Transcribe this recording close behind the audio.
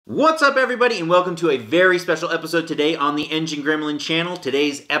What's up, everybody, and welcome to a very special episode today on the Engine Gremlin channel.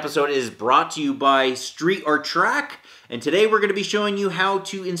 Today's episode is brought to you by Street or Track, and today we're going to be showing you how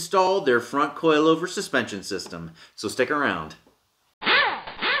to install their front coilover suspension system. So stick around.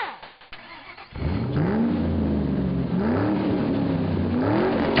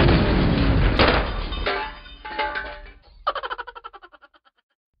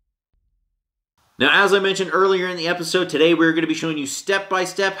 Now, as I mentioned earlier in the episode, today we're going to be showing you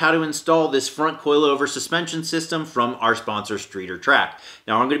step-by-step how to install this front coilover suspension system from our sponsor, Street or Track.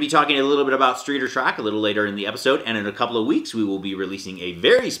 Now, I'm going to be talking a little bit about Street or Track a little later in the episode, and in a couple of weeks, we will be releasing a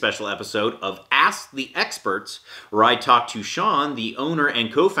very special episode of Ask the Experts, where I talk to Sean, the owner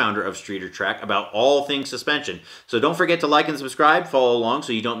and co-founder of Street or Track, about all things suspension. So don't forget to like and subscribe, follow along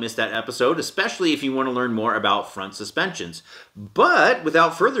so you don't miss that episode, especially if you want to learn more about front suspensions. But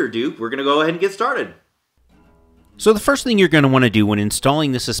without further ado, we're going to go ahead and get started. So the first thing you're going to want to do when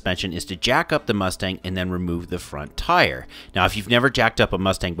installing the suspension is to jack up the Mustang and then remove the front tire. Now, if you've never jacked up a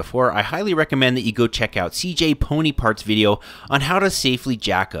Mustang before, I highly recommend that you go check out CJ Pony Parts' video on how to safely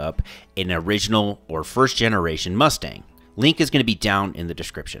jack up an original or first generation Mustang. Link is going to be down in the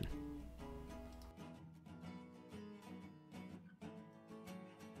description.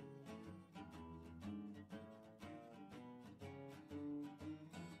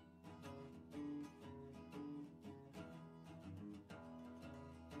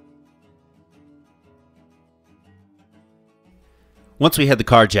 Once we had the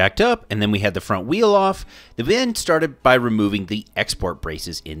car jacked up and then we had the front wheel off, the then started by removing the export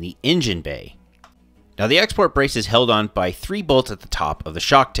braces in the engine bay. Now, the export brace is held on by 3 bolts at the top of the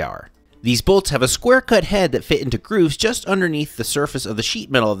shock tower. These bolts have a square cut head that fit into grooves just underneath the surface of the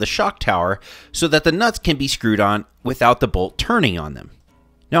sheet metal of the shock tower so that the nuts can be screwed on without the bolt turning on them.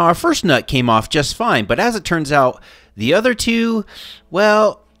 Now, our first nut came off just fine, but as it turns out, the other two,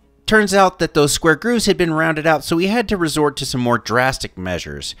 well, turns out that those square grooves had been rounded out, so we had to resort to some more drastic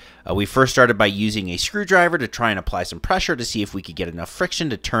measures. We first started by using a screwdriver to try and apply some pressure to see if we could get enough friction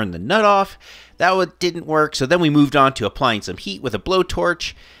to turn the nut off. That didn't work, so then we moved on to applying some heat with a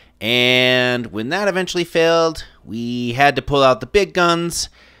blowtorch, and when that eventually failed, we had to pull out the big guns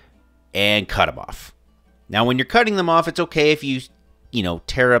and cut them off. Now, when you're cutting them off, it's okay if you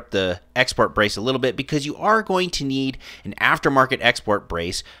tear up the export brace a little bit, because you are going to need an aftermarket export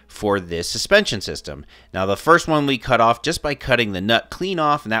brace for this suspension system. Now, the first one we cut off just by cutting the nut clean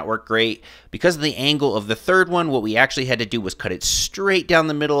off, and that worked great. Because of the angle of the third one, what we actually had to do was cut it straight down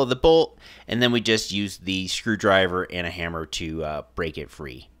the middle of the bolt, and then we just used the screwdriver and a hammer to break it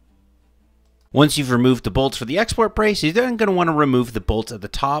free. Once you've removed the bolts for the export brace, you're then going to want to remove the bolts at the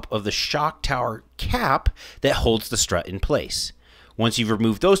top of the shock tower cap that holds the strut in place. Once you've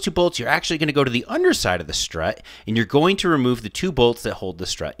removed those 2 bolts, you're actually going to go to the underside of the strut, and you're going to remove the 2 bolts that hold the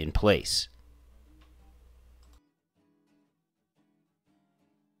strut in place.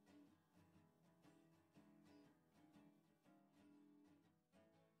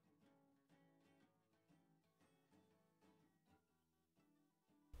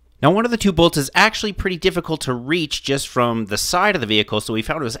 Now, one of the 2 bolts is actually pretty difficult to reach just from the side of the vehicle, so we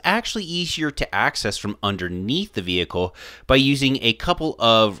found it was actually easier to access from underneath the vehicle by using a couple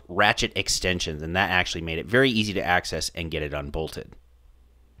of ratchet extensions, and that actually made it very easy to access and get it unbolted.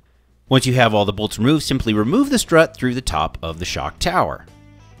 Once you have all the bolts removed, simply remove the strut through the top of the shock tower.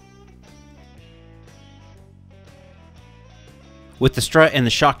 With the strut and the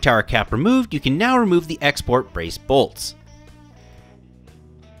shock tower cap removed, you can now remove the export brace bolts.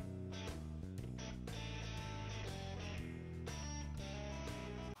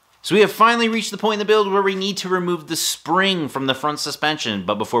 So we have finally reached the point in the build where we need to remove the spring from the front suspension.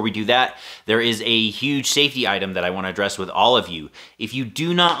 But before we do that, there is a huge safety item that I want to address with all of you. If you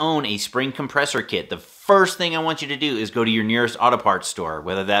do not own a spring compressor kit, the first thing I want you to do is go to your nearest auto parts store,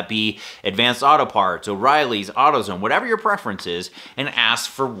 whether that be Advanced Auto Parts, O'Reilly's, AutoZone, whatever your preference is, and ask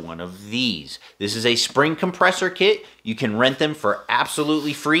for one of these. This is a spring compressor kit. You can rent them for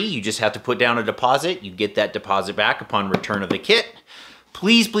absolutely free. You just have to put down a deposit. You get that deposit back upon return of the kit.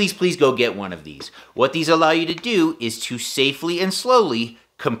 Please, please, please go get one of these. What these allow you to do is to safely and slowly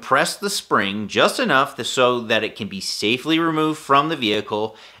compress the spring just enough so that it can be safely removed from the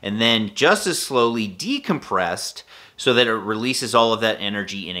vehicle, and then just as slowly decompressed so that it releases all of that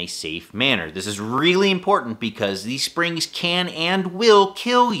energy in a safe manner. This is really important because these springs can and will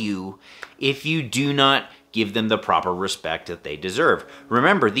kill you if you do not give them the proper respect that they deserve.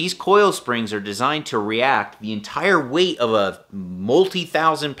 Remember, these coil springs are designed to react the entire weight of a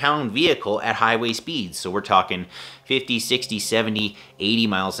multi-thousand-pound vehicle at highway speeds. So we're talking 50, 60, 70, 80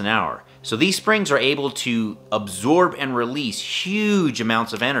 miles an hour. So these springs are able to absorb and release huge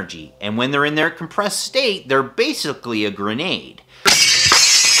amounts of energy. And when they're in their compressed state, they're basically a grenade.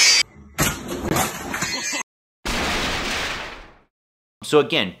 So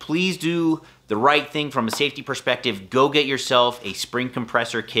again, please do the right thing from a safety perspective. Go get yourself a spring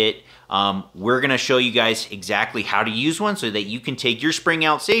compressor kit. We're gonna show you guys exactly how to use one so that you can take your spring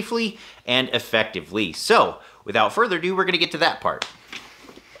out safely and effectively. So without further ado, we're gonna get to that part.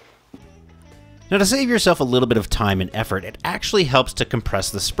 Now, to save yourself a little bit of time and effort, it actually helps to compress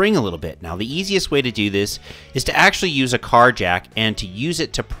the spring a little bit. Now, the easiest way to do this is to actually use a car jack and to use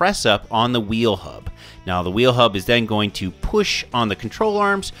it to press up on the wheel hub. Now, the wheel hub is then going to push on the control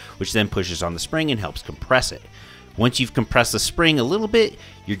arms, which then pushes on the spring and helps compress it. Once you've compressed the spring a little bit,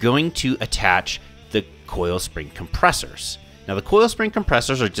 you're going to attach the coil spring compressors. Now, the coil spring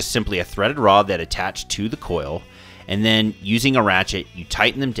compressors are just simply a threaded rod that attach to the coil, and then using a ratchet, you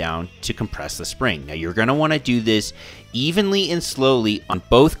tighten them down to compress the spring. Now, you're going to want to do this evenly and slowly on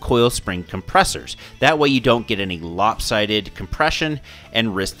both coil spring compressors. That way you don't get any lopsided compression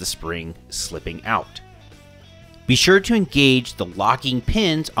and risk the spring slipping out. Be sure to engage the locking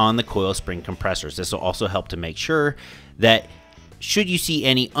pins on the coil spring compressors. This will also help to make sure that should you see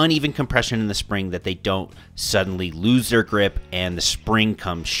any uneven compression in the spring, that they don't suddenly lose their grip and the spring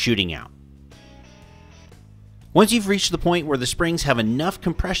comes shooting out. Once you've reached the point where the springs have enough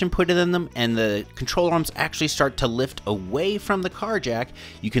compression put in them and the control arms actually start to lift away from the car jack,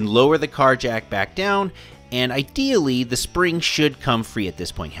 you can lower the car jack back down, and ideally the spring should come free at this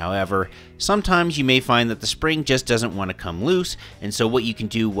point. However, sometimes you may find that the spring just doesn't want to come loose, and so what you can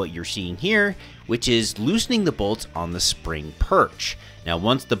do, what you're seeing here, which is loosening the bolts on the spring perch. Now,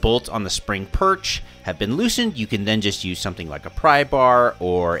 once the bolts on the spring perch have been loosened, you can then just use something like a pry bar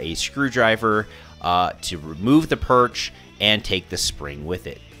or a screwdriver to remove the perch and take the spring with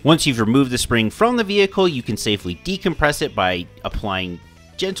it. Once you've removed the spring from the vehicle, you can safely decompress it by applying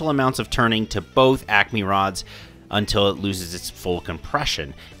gentle amounts of turning to both Acme rods until it loses its full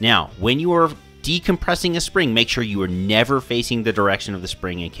compression. Now, when you are decompressing a spring, make sure you are never facing the direction of the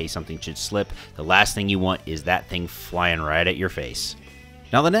spring in case something should slip. The last thing you want is that thing flying right at your face.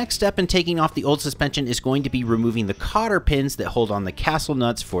 Now, the next step in taking off the old suspension is going to be removing the cotter pins that hold on the castle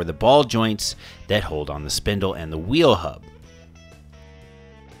nuts for the ball joints that hold on the spindle and the wheel hub.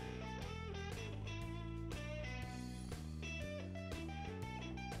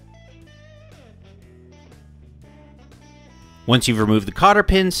 Once you've removed the cotter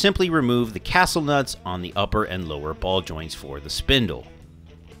pins, simply remove the castle nuts on the upper and lower ball joints for the spindle.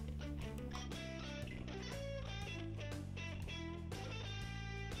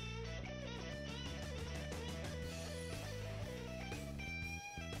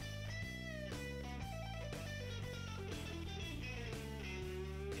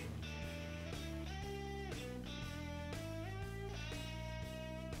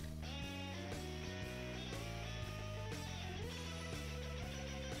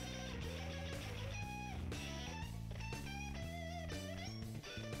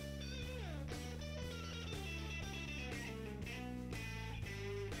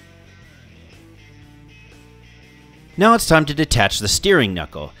 Now it's time to detach the steering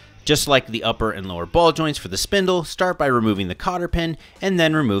knuckle. Just like the upper and lower ball joints for the spindle, start by removing the cotter pin and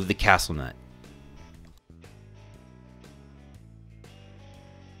then remove the castle nut.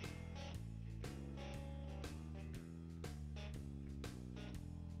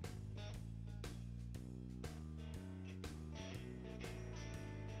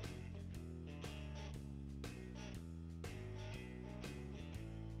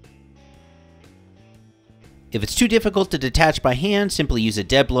 If it's too difficult to detach by hand, simply use a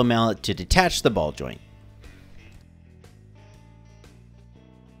dead blow mallet to detach the ball joint.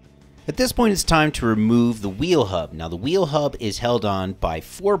 At this point, it's time to remove the wheel hub. Now, the wheel hub is held on by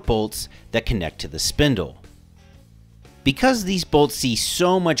 4 bolts that connect to the spindle. Because these bolts see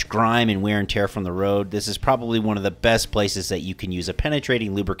so much grime and wear and tear from the road, this is probably one of the best places that you can use a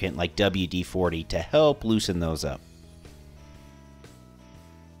penetrating lubricant like WD-40 to help loosen those up.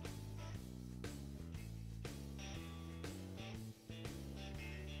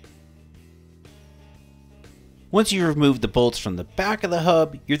 Once you've removed the bolts from the back of the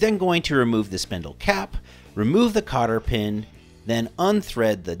hub, you're then going to remove the spindle cap, remove the cotter pin, then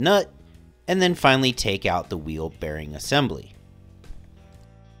unthread the nut, and then finally take out the wheel bearing assembly.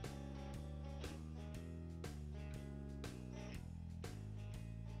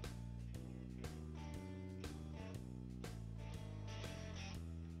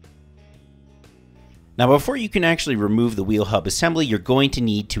 Now before you can actually remove the wheel hub assembly, you're going to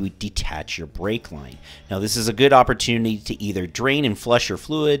need to detach your brake line. Now this is a good opportunity to either drain and flush your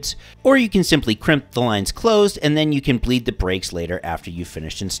fluids, or you can simply crimp the lines closed and then you can bleed the brakes later after you've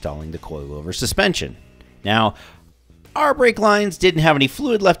finished installing the coilover suspension. Now, our brake lines didn't have any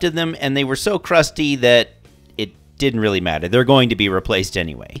fluid left in them and they were so crusty that it didn't really matter. They're going to be replaced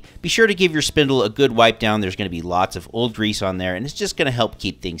anyway. Be sure to give your spindle a good wipe down. There's going to be lots of old grease on there and it's just going to help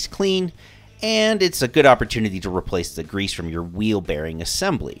keep things clean. And it's a good opportunity to replace the grease from your wheel bearing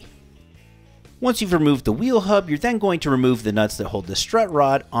assembly. Once you've removed the wheel hub, you're then going to remove the nuts that hold the strut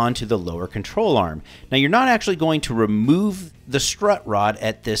rod onto the lower control arm. Now you're not actually going to remove the strut rod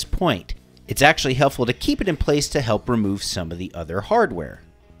at this point. It's actually helpful to keep it in place to help remove some of the other hardware.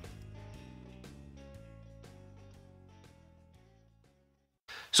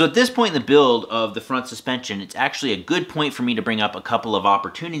 So at this point in the build of the front suspension, it's actually a good point for me to bring up a couple of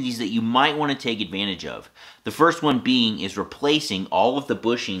opportunities that you might want to take advantage of. The first one being is replacing all of the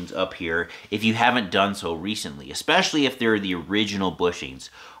bushings up here if you haven't done so recently, especially if they're the original bushings.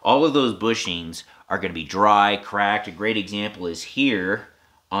 All of those bushings are going to be dry, cracked. A great example is here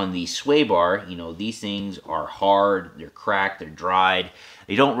on the sway bar. You know, these things are hard, they're cracked, they're dried.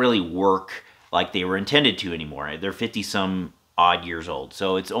 They don't really work like they were intended to anymore. They're 50-some odd years old,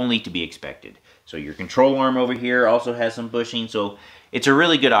 so it's only to be expected. So your control arm over here also has some bushing, so it's a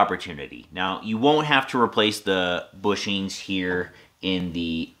really good opportunity. Now you won't have to replace the bushings here in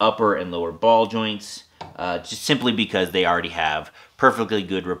the upper and lower ball joints, just simply because they already have perfectly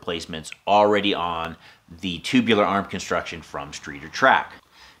good replacements already on the tubular arm construction from Street or Track.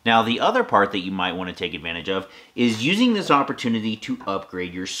 Now the other part that you might want to take advantage of is using this opportunity to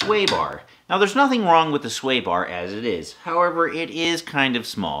upgrade your sway bar. Now there's nothing wrong with the sway bar as it is, however it is kind of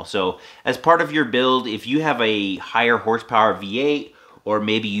small. So as part of your build, if you have a higher horsepower V8 or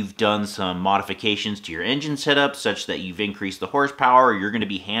maybe you've done some modifications to your engine setup such that you've increased the horsepower, or you're going to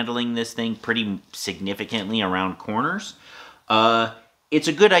be handling this thing pretty significantly around corners, it's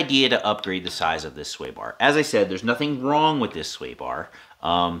a good idea to upgrade the size of this sway bar. As I said, there's nothing wrong with this sway bar,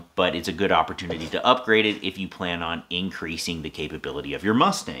 but it's a good opportunity to upgrade it if you plan on increasing the capability of your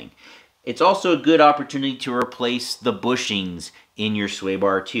Mustang. It's also a good opportunity to replace the bushings in your sway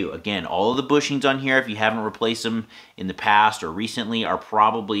bar too. Again, all of the bushings on here, if you haven't replaced them in the past or recently, are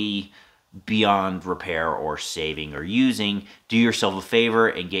probably beyond repair or saving or using. Do yourself a favor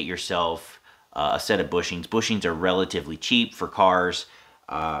and get yourself a set of bushings. Bushings are relatively cheap for cars,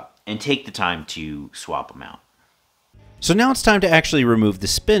 and take the time to swap them out. So now it's time to actually remove the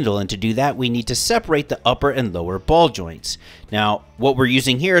spindle, and to do that we need to separate the upper and lower ball joints. Now what we're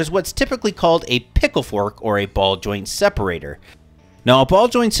using here is what's typically called a pickle fork or a ball joint separator. Now a ball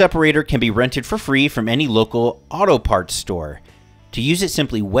joint separator can be rented for free from any local auto parts store. To use it,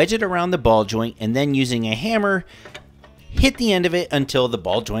 simply wedge it around the ball joint and then using a hammer hit the end of it until the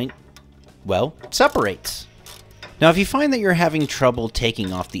ball joint, well, separates. Now if you find that you're having trouble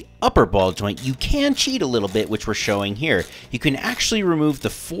taking off the upper ball joint, you can cheat a little bit, which we're showing here. You can actually remove the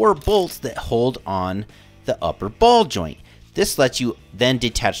 4 bolts that hold on the upper ball joint. This lets you then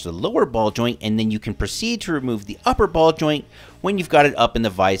detach the lower ball joint, and then you can proceed to remove the upper ball joint when you've got it up in the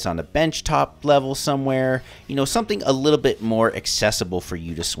vise on a bench top level somewhere, you know, something a little bit more accessible for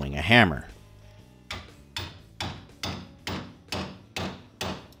you to swing a hammer.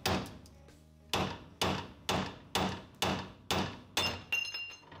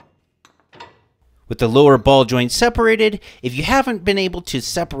 With the lower ball joint separated, if you haven't been able to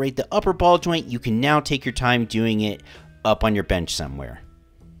separate the upper ball joint, you can now take your time doing it up on your bench somewhere.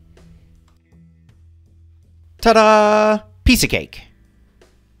 Ta-da! Piece of cake.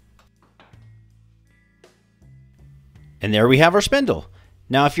 And there we have our spindle.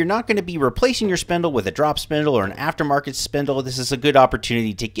 Now if you're not going to be replacing your spindle with a drop spindle or an aftermarket spindle, this is a good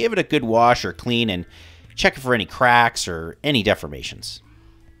opportunity to give it a good wash or clean and check for any cracks or any deformations.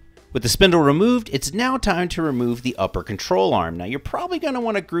 With the spindle removed, it's now time to remove the upper control arm. Now you're probably going to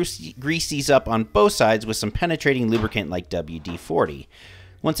want to grease these up on both sides with some penetrating lubricant like WD-40.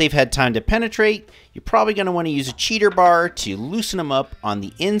 Once they've had time to penetrate, you're probably going to want to use a cheater bar to loosen them up on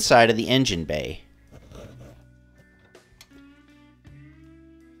the inside of the engine bay.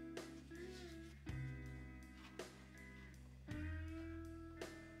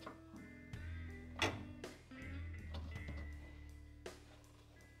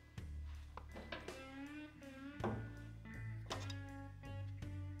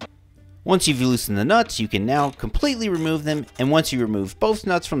 Once you've loosened the nuts, you can now completely remove them, and once you remove both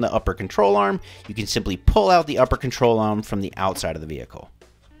nuts from the upper control arm, you can simply pull out the upper control arm from the outside of the vehicle.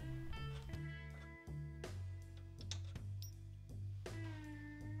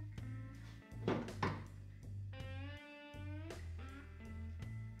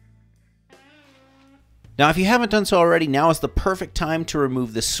 Now, if you haven't done so already, now is the perfect time to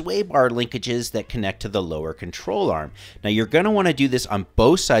remove the sway bar linkages that connect to the lower control arm. Now, you're going to want to do this on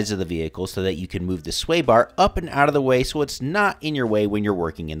both sides of the vehicle so that you can move the sway bar up and out of the way so it's not in your way when you're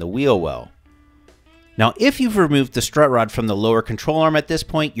working in the wheel well. Now, if you've removed the strut rod from the lower control arm at this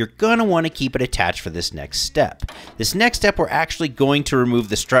point, you're going to want to keep it attached for this next step. This next step, we're actually going to remove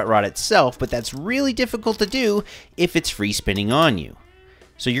the strut rod itself, but that's really difficult to do if it's free spinning on you.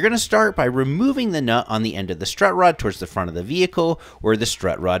 So you're going to start by removing the nut on the end of the strut rod towards the front of the vehicle where the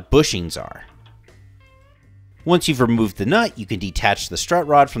strut rod bushings are. Once you've removed the nut, you can detach the strut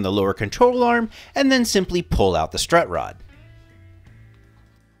rod from the lower control arm and then simply pull out the strut rod.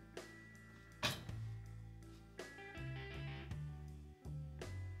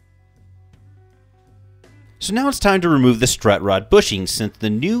 So now it's time to remove the strut rod bushings since the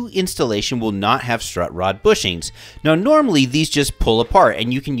new installation will not have strut rod bushings. Now normally these just pull apart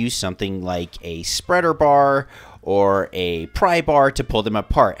and you can use something like a spreader bar or a pry bar to pull them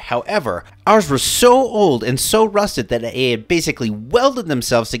apart. However, ours were so old and so rusted that they had basically welded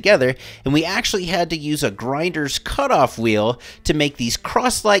themselves together, and we actually had to use a grinder's cutoff wheel to make these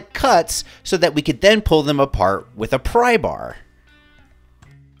cross-like cuts so that we could then pull them apart with a pry bar.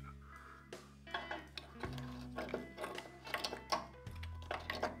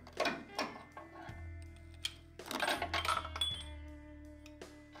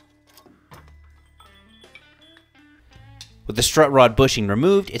 With the strut rod bushing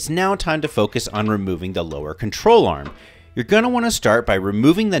removed, it's now time to focus on removing the lower control arm. You're going to want to start by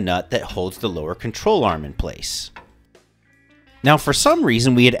removing the nut that holds the lower control arm in place. Now, for some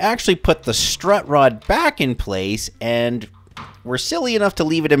reason, we had actually put the strut rod back in place and were silly enough to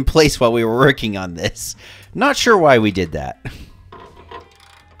leave it in place while we were working on this. Not sure why we did that.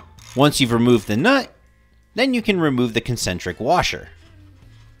 Once you've removed the nut, then you can remove the concentric washer.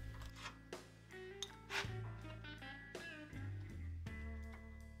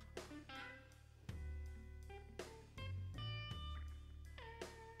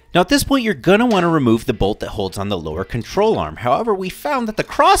 Now at this point, you're going to want to remove the bolt that holds on the lower control arm. However, we found that the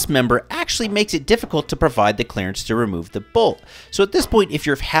cross member actually makes it difficult to provide the clearance to remove the bolt. So at this point, if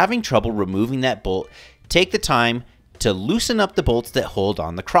you're having trouble removing that bolt, take the time to loosen up the bolts that hold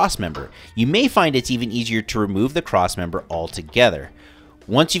on the cross member. You may find it's even easier to remove the cross member altogether.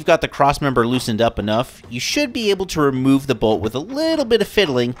 Once you've got the cross member loosened up enough, you should be able to remove the bolt with a little bit of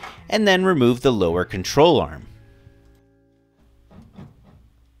fiddling and then remove the lower control arm.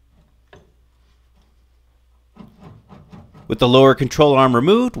 With the lower control arm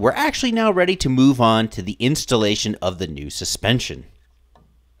removed, we're actually now ready to move on to the installation of the new suspension.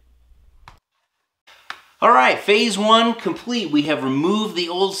 All right, phase one complete. We have removed the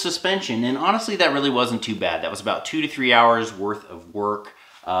old suspension, and honestly, that really wasn't too bad. That was about 2 to 3 hours worth of work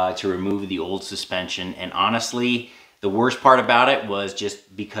to remove the old suspension, and honestly, the worst part about it was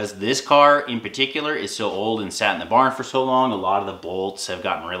just because this car in particular is so old and sat in the barn for so long, a lot of the bolts have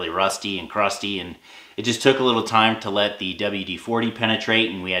gotten really rusty and crusty, and it just took a little time to let the WD-40 penetrate,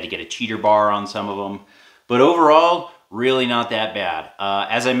 and we had to get a cheater bar on some of them. But overall, really not that bad.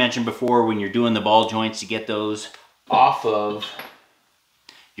 As I mentioned before, when you're doing the ball joints to get those off of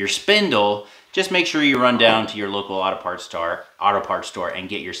your spindle, just make sure you run down to your local auto parts store and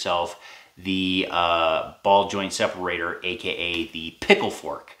get yourself the ball joint separator, aka the pickle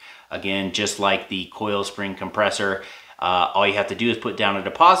fork. Again, just like the coil spring compressor, all you have to do is put down a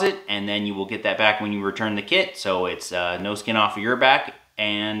deposit, and then you will get that back when you return the kit. So it's no skin off of your back,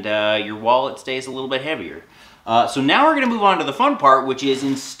 and your wallet stays a little bit heavier. So now we're going to move on to the fun part, which is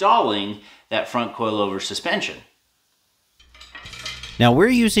installing that front coilover suspension. Now we're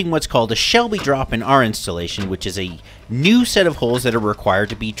using what's called a Shelby drop in our installation, which is a new set of holes that are required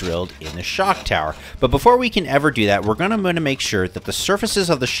to be drilled in the shock tower. But before we can ever do that, we're going to make sure that the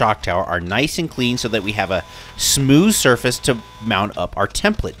surfaces of the shock tower are nice and clean so that we have a smooth surface to mount up our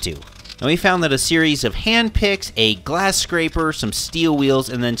template to. Now we found that a series of hand picks, a glass scraper, some steel wheels,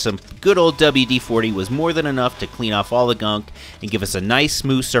 and then some good old WD-40 was more than enough to clean off all the gunk and give us a nice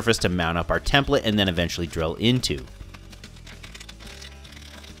smooth surface to mount up our template and then eventually drill into.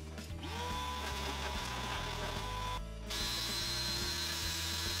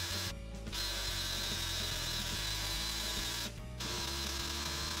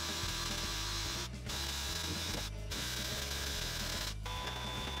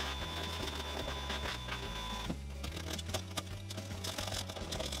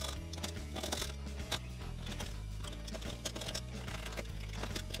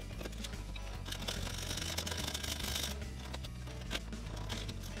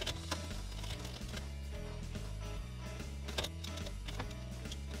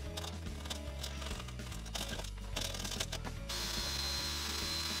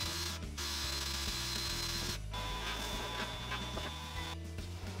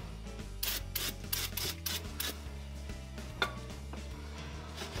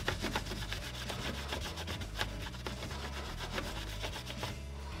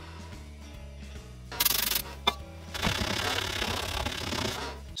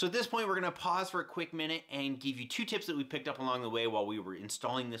 So at this point, we're going to pause for a quick minute and give you 2 tips that we picked up along the way while we were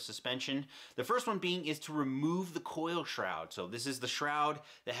installing the suspension. The first one being is to remove the coil shroud. So this is the shroud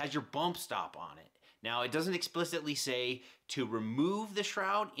that has your bump stop on it. Now, it doesn't explicitly say to remove the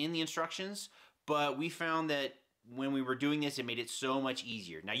shroud in the instructions, but we found that when we were doing this, it made it so much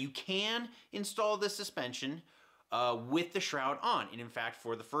easier. Now, you can install the suspension with the shroud on. And in fact,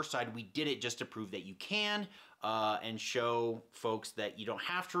 for the first side, we did it just to prove that you can and show folks that you don't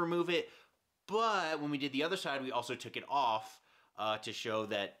have to remove it. But when we did the other side, we also took it off to show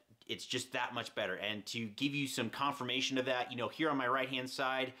that it's just that much better. And to give you some confirmation of that, you know, here on my right-hand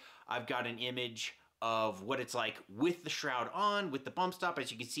side, I've got an image of what it's like with the shroud on, with the bump stop.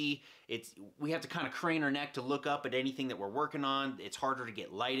 As you can see, we have to kind of crane our neck to look up at anything that we're working on. It's harder to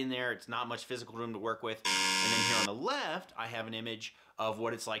get light in there. It's not much physical room to work with. And then here on the left, I have an image of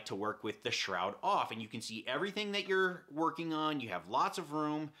what it's like to work with the shroud off. And you can see everything that you're working on. You have lots of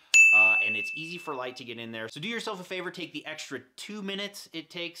room. And it's easy for light to get in there. So do yourself a favor, take the extra 2 minutes it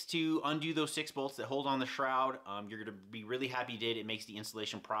takes to undo those 6 bolts that hold on the shroud. You're gonna be really happy you did. It makes the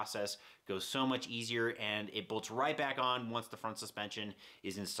installation process go so much easier, and it bolts right back on once the front suspension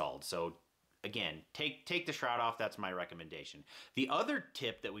is installed. So again, take the shroud off. That's my recommendation. The other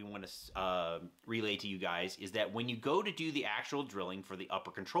tip that we want to relay to you guys is that when you go to do the actual drilling for the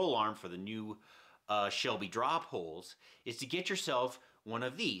upper control arm for the new Shelby drop holes, is to get yourself one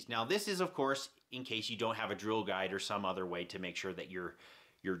of these. Now, this is, of course, in case you don't have a drill guide or some other way to make sure that your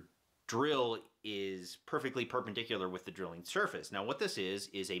drill is perfectly perpendicular with the drilling surface. Now, what this is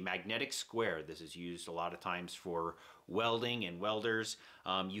a magnetic square. This is used a lot of times for welding and welders.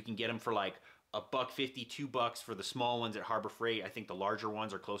 You can get them for like $1.50, $2 for the small ones at Harbor Freight. I think the larger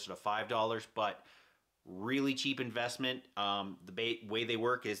ones are closer to $5, but really cheap investment. The way they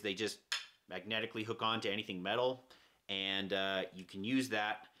work is they just magnetically hook on to anything metal, and you can use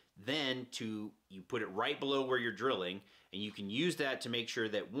that then you put it right below where you're drilling, and you can use that to make sure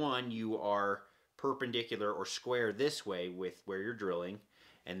that, one, you are perpendicular or square this way with where you're drilling,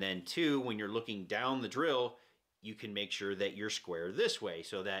 and then 2, when you're looking down the drill, you can make sure that you're square this way,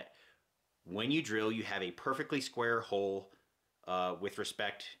 so that when you drill, you have a perfectly square hole with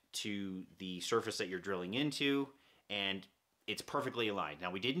respect to the surface that you're drilling into, and it's perfectly aligned.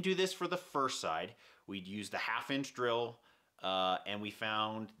 Now, we didn't do this for the first side. We'd used the 1/2-inch drill, and we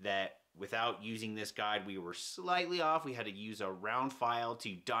found that without using this guide, we were slightly off. We had to use a round file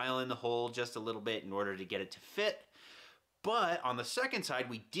to dial in the hole just a little bit in order to get it to fit. But on the second side,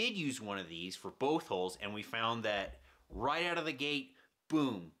 we did use one of these for both holes, and we found that right out of the gate,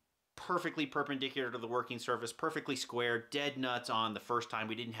 boom, perfectly perpendicular to the working surface, perfectly square, dead nuts on the first time.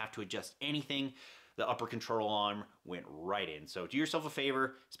 We didn't have to adjust anything. The upper control arm went right in. So do yourself a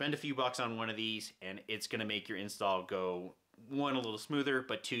favor, spend a few bucks on one of these, and it's gonna make your install go, 1, a little smoother,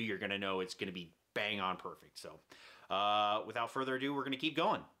 but 2, you're gonna know it's gonna be bang on perfect. So without further ado, we're gonna keep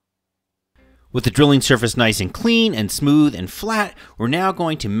going. With the drilling surface nice and clean and smooth and flat, we're now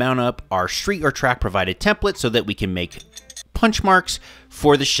going to mount up our street or track provided template so that we can make punch marks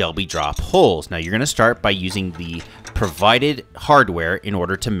for the Shelby drop holes. Now, you're going to start by using the provided hardware in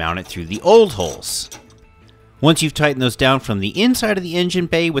order to mount it through the old holes. Once you've tightened those down from the inside of the engine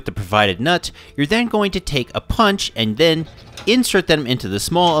bay with the provided nuts, you're then going to take a punch and then insert them into the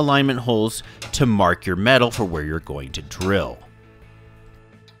small alignment holes to mark your metal for where you're going to drill.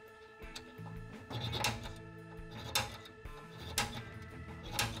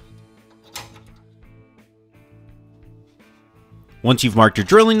 Once you've marked your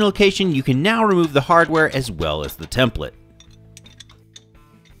drilling location, you can now remove the hardware as well as the template.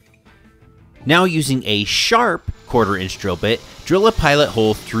 Now, using a sharp 1/4-inch drill bit, drill a pilot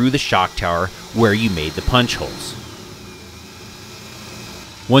hole through the shock tower where you made the punch holes.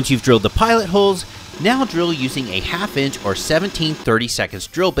 Once you've drilled the pilot holes, now drill using a 1/2-inch or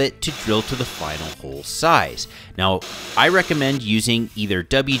 17/32 drill bit to drill to the final hole size. Now, I recommend using either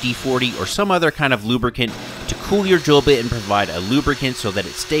WD-40 or some other kind of lubricant to cool your drill bit and provide a lubricant so that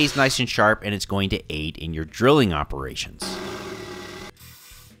it stays nice and sharp, and it's going to aid in your drilling operations.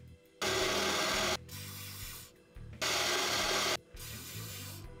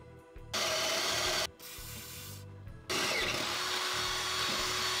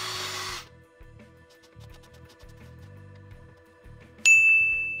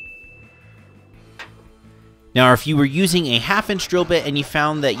 Now, if you were using a 1/2-inch drill bit and you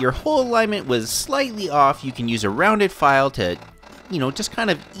found that your hole alignment was slightly off, you can use a rounded file to just kind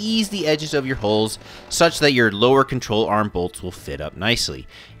of ease the edges of your holes such that your lower control arm bolts will fit up nicely.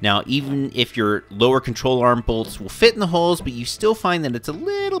 Now, even if your lower control arm bolts will fit in the holes, but you still find that it's a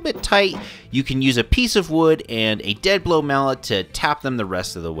little bit tight, you can use a piece of wood and a dead blow mallet to tap them the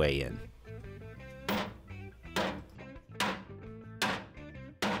rest of the way in.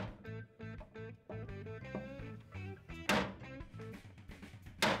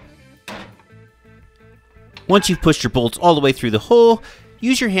 Once you've pushed your bolts all the way through the hole,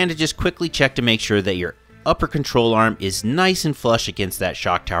 use your hand to just quickly check to make sure that your upper control arm is nice and flush against that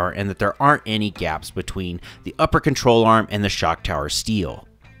shock tower and that there aren't any gaps between the upper control arm and the shock tower steel.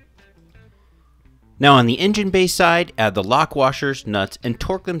 Now on the engine bay side, add the lock washers, nuts, and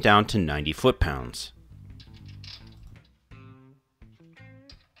torque them down to 90 foot-pounds.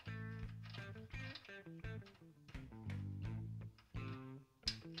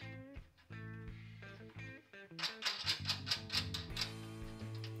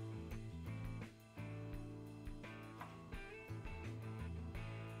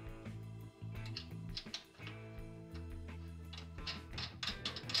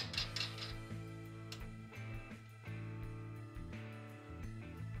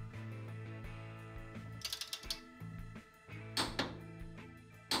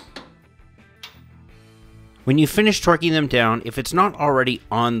 When you finish torquing them down, if it's not already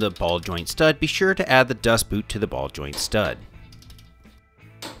on the ball joint stud, be sure to add the dust boot to the ball joint stud.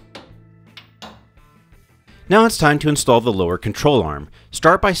 Now it's time to install the lower control arm.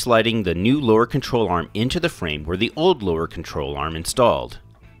 Start by sliding the new lower control arm into the frame where the old lower control arm installed.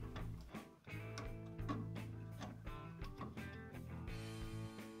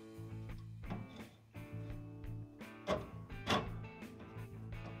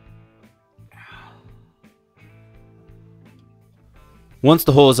 Once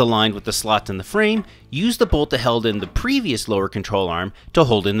the hole is aligned with the slots in the frame, use the bolt that held in the previous lower control arm to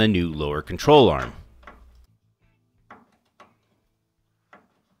hold in the new lower control arm.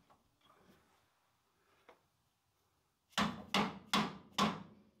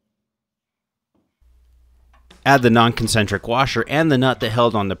 Add the non-concentric washer and the nut that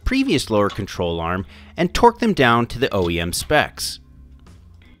held on the previous lower control arm and torque them down to the OEM specs.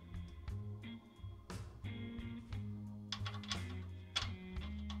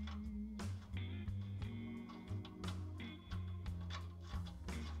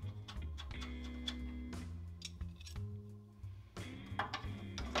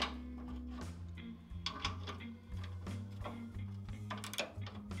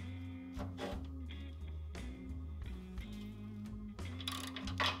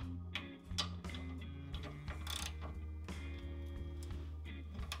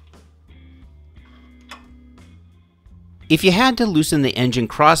 If you had to loosen the engine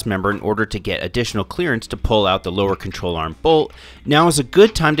cross member in order to get additional clearance to pull out the lower control arm bolt, now is a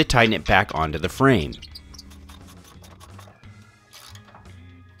good time to tighten it back onto the frame.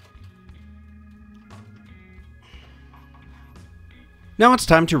 Now it's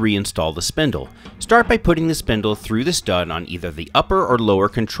time to reinstall the spindle. Start by putting the spindle through the stud on either the upper or lower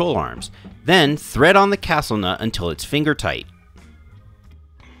control arms. Then thread on the castle nut until it's finger tight.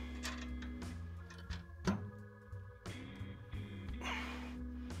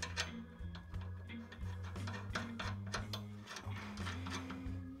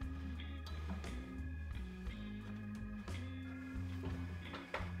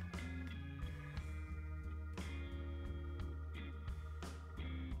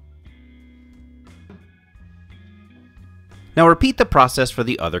 Now repeat the process for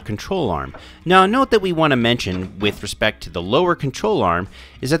the other control arm. Now note that we want to mention with respect to the lower control arm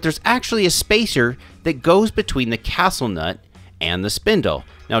is that there's actually a spacer that goes between the castle nut and the spindle.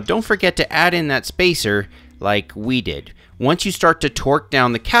 Now don't forget to add in that spacer like we did. Once you start to torque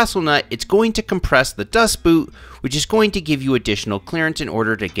down the castle nut, it's going to compress the dust boot, which is going to give you additional clearance in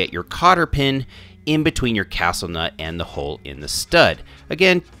order to get your cotter pin in between your castle nut and the hole in the stud.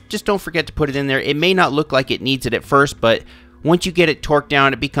 Again, just don't forget to put it in there. It may not look like it needs it at first, but once you get it torqued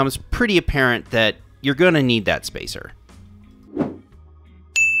down, it becomes pretty apparent that you're going to need that spacer.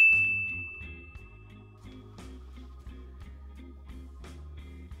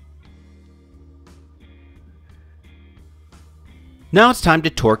 Now it's time to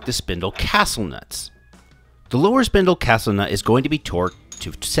torque the spindle castle nuts. The lower spindle castle nut is going to be torqued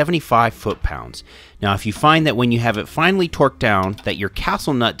to 75 foot-pounds. Now if you find that when you have it finally torqued down that your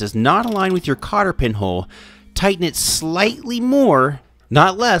castle nut does not align with your cotter pin hole, tighten it slightly more,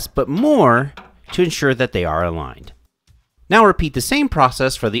 not less, but more, to ensure that they are aligned. Now repeat the same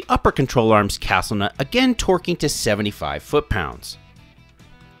process for the upper control arm's castle nut, again torquing to 75 foot-pounds.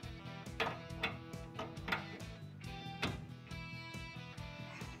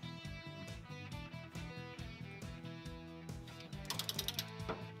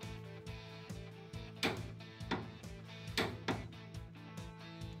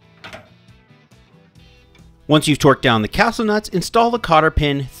 Once you've torqued down the castle nuts, install the cotter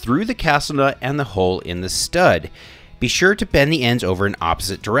pin through the castle nut and the hole in the stud. Be sure to bend the ends over in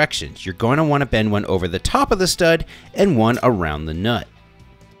opposite directions. You're going to want to bend one over the top of the stud and one around the nut.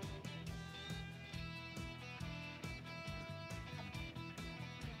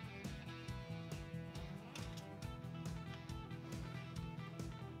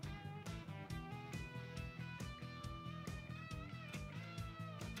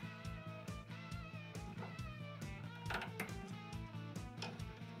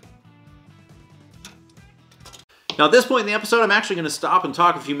 Now at this point in the episode, I'm actually going to stop and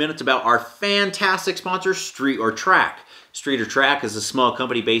talk a few minutes about our fantastic sponsor, Street or Track. Street or Track is a small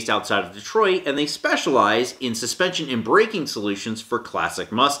company based outside of Detroit, and they specialize in suspension and braking solutions for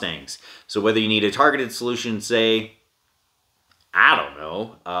classic Mustangs. So whether you need a targeted solution, say, I don't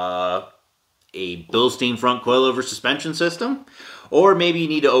know, a Bilstein front coilover suspension system, or maybe you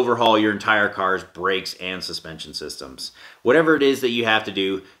need to overhaul your entire car's brakes and suspension systems. Whatever it is that you have to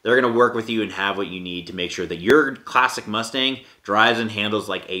do, they're going to work with you and have what you need to make sure that your classic Mustang drives and handles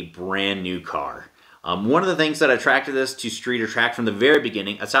like a brand new car. One of the things that attracted us to Street or Track from the very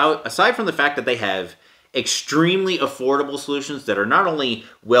beginning, aside from the fact that they have extremely affordable solutions that are not only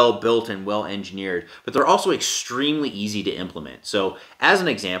well built and well engineered, but they're also extremely easy to implement. So as an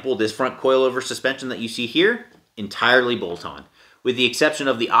example, this front coilover suspension that you see here, entirely bolt-on. With the exception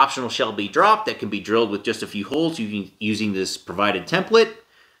of the optional Shelby drop that can be drilled with just a few holes using this provided template,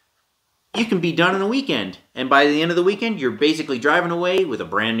 you can be done in a weekend. And by the end of the weekend, you're basically driving away with a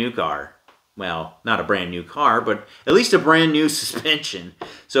brand new car. Well, not a brand new car, but at least a brand new suspension.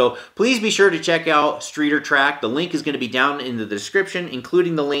 So please be sure to check out Street or Track. The link is going to be down in the description,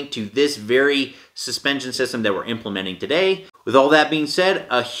 including the link to this very suspension system that we're implementing today. With all that being said,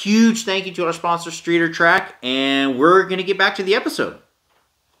 a huge thank you to our sponsor, Street or Track, and we're going to get back to the episode.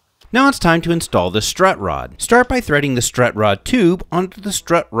 Now it's time to install the strut rod. Start by threading the strut rod tube onto the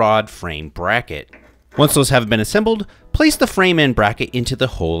strut rod frame bracket. Once those have been assembled, place the frame end bracket into the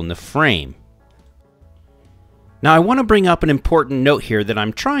hole in the frame. Now I want to bring up an important note here that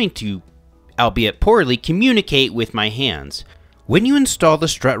I'm trying to, albeit poorly, communicate with my hands. When you install the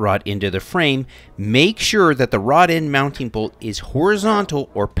strut rod into the frame, make sure that the rod end mounting bolt is horizontal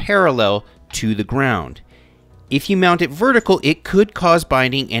or parallel to the ground. If you mount it vertical, it could cause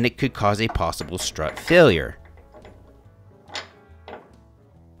binding and it could cause a possible strut failure.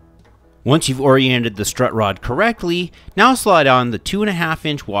 Once you've oriented the strut rod correctly, now slide on the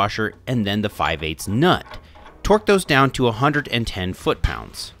 2.5-inch washer and then the 5/8 nut. Torque those down to 110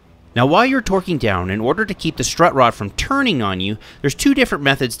 foot-pounds. Now while you're torquing down, in order to keep the strut rod from turning on you, there's two different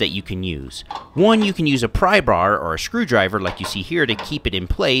methods that you can use. One, you can use a pry bar or a screwdriver like you see here to keep it in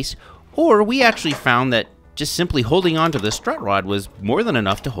place, or we actually found that just simply holding onto the strut rod was more than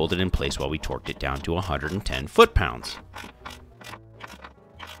enough to hold it in place while we torqued it down to 110 foot-pounds.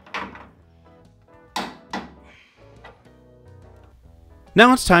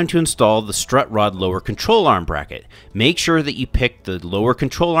 Now it's time to install the strut rod lower control arm bracket. Make sure that you pick the lower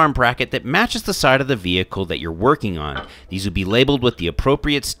control arm bracket that matches the side of the vehicle that you're working on. These will be labeled with the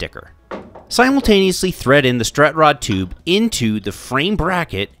appropriate sticker. Simultaneously thread in the strut rod tube into the frame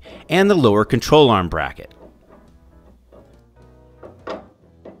bracket and the lower control arm bracket.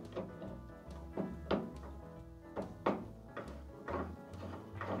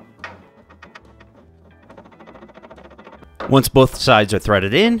 Once both sides are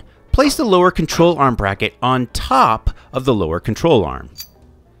threaded in, place the lower control arm bracket on top of the lower control arm.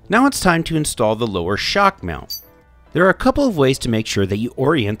 Now it's time to install the lower shock mount. There are a couple of ways to make sure that you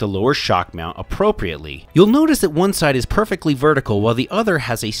orient the lower shock mount appropriately. You'll notice that one side is perfectly vertical while the other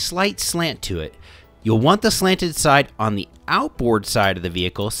has a slight slant to it. You'll want the slanted side on the outboard side of the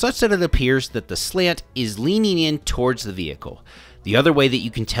vehicle such that it appears that the slant is leaning in towards the vehicle. The other way that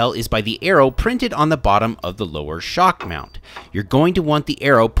you can tell is by the arrow printed on the bottom of the lower shock mount. You're going to want the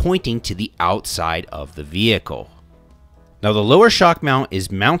arrow pointing to the outside of the vehicle. Now the lower shock mount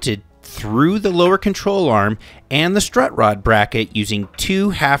is mounted through the lower control arm and the strut rod bracket using two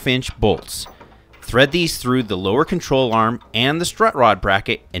 1/2-inch bolts. Thread these through the lower control arm and the strut rod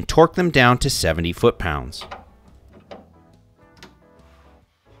bracket and torque them down to 70 foot-pounds.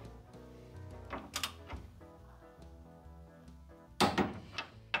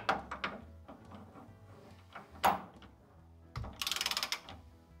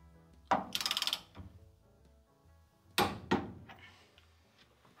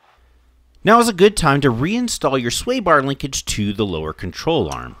 Now is a good time to reinstall your sway bar linkage to the lower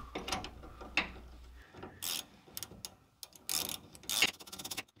control arm.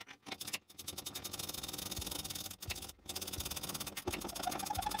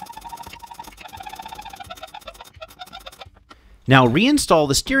 Now reinstall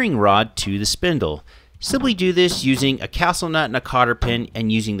the steering rod to the spindle. Simply do this using a castle nut and a cotter pin and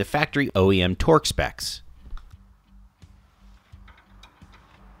using the factory OEM torque specs.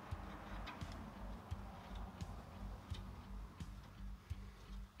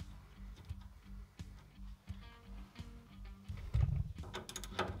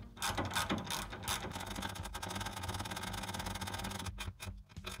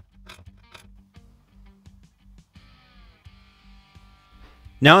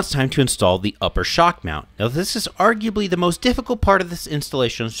 Now it's time to install the upper shock mount. Now this is arguably the most difficult part of this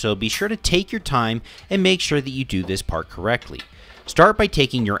installation, so be sure to take your time and make sure that you do this part correctly. Start by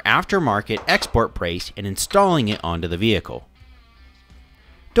taking your aftermarket export brace and installing it onto the vehicle.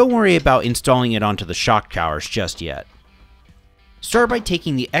 Don't worry about installing it onto the shock towers just yet. Start by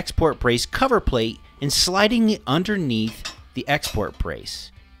taking the export brace cover plate and sliding it underneath the export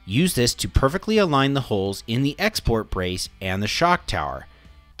brace. Use this to perfectly align the holes in the export brace and the shock tower.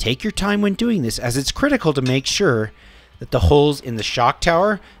 Take your time when doing this, as it's critical to make sure that the holes in the shock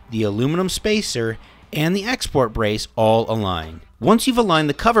tower, the aluminum spacer, and the export brace all align. Once you've aligned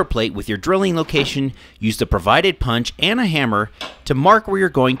the cover plate with your drilling location, use the provided punch and a hammer to mark where you're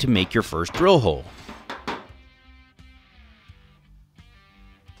going to make your first drill hole.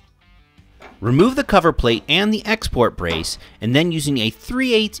 Remove the cover plate and the export brace, and then using a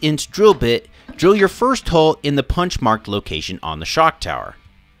 3/8 inch drill bit, drill your first hole in the punch marked location on the shock tower.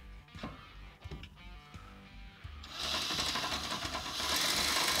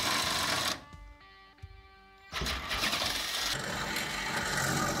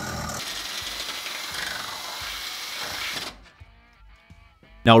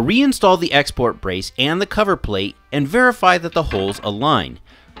 Now reinstall the export brace and the cover plate and verify that the holes align.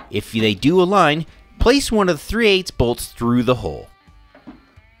 If they do align, place one of the 3/8 bolts through the hole.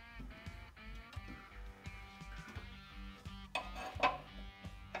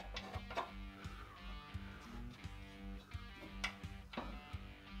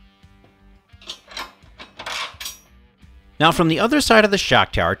 Now from the other side of the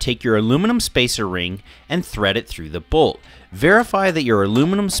shock tower, take your aluminum spacer ring and thread it through the bolt. Verify that your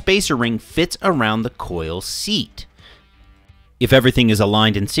aluminum spacer ring fits around the coil seat. If everything is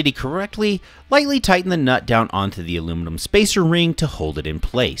aligned and seated correctly, lightly tighten the nut down onto the aluminum spacer ring to hold it in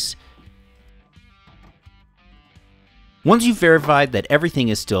place. Once you've verified that everything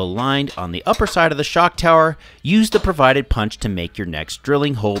is still aligned on the upper side of the shock tower, use the provided punch to make your next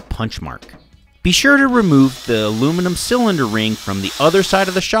drilling hole punch mark. Be sure to remove the aluminum cylinder ring from the other side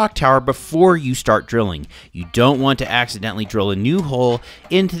of the shock tower before you start drilling. You don't want to accidentally drill a new hole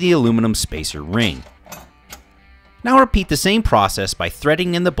into the aluminum spacer ring. Now repeat the same process by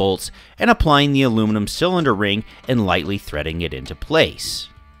threading in the bolts and applying the aluminum cylinder ring and lightly threading it into place.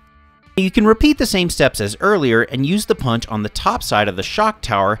 You can repeat the same steps as earlier and use the punch on the top side of the shock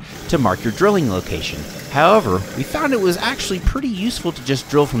tower to mark your drilling location. However, we found it was actually pretty useful to just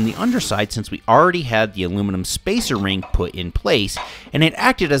drill from the underside since we already had the aluminum spacer ring put in place, and it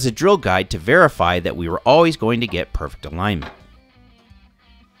acted as a drill guide to verify that we were always going to get perfect alignment.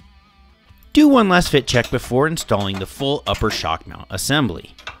 Do one last fit check before installing the full upper shock mount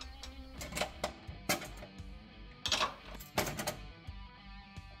assembly.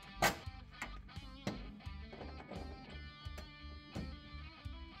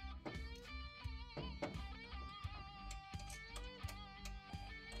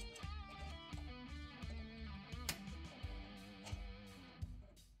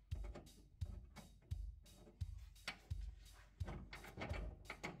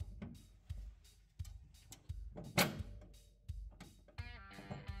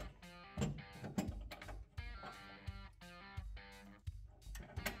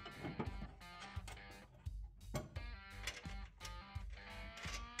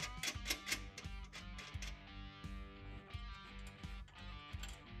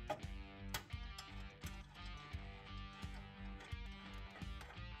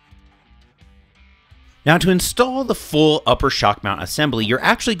 Now to install the full upper shock mount assembly, you're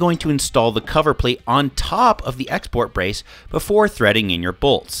actually going to install the cover plate on top of the export brace before threading in your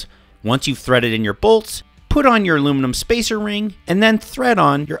bolts. Once you've threaded in your bolts, put on your aluminum spacer ring and then thread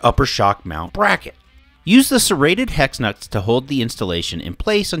on your upper shock mount bracket. Use the serrated hex nuts to hold the installation in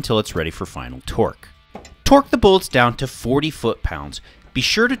place until it's ready for final torque. Torque the bolts down to 40 foot-pounds. Be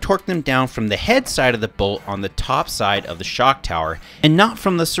sure to torque them down from the head side of the bolt on the top side of the shock tower and not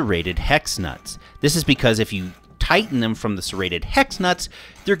from the serrated hex nuts. This is because if you tighten them from the serrated hex nuts,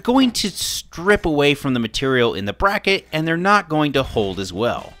 they're going to strip away from the material in the bracket and they're not going to hold as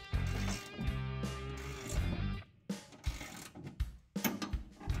well.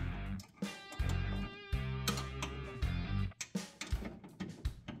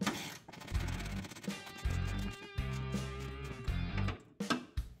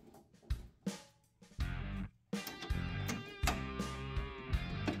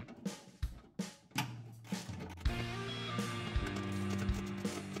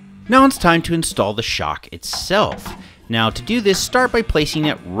 Now it's time to install the shock itself. Now to do this, start by placing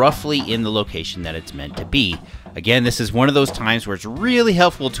it roughly in the location that it's meant to be. Again, this is one of those times where it's really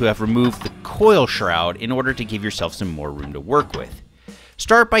helpful to have removed the coil shroud in order to give yourself some more room to work with.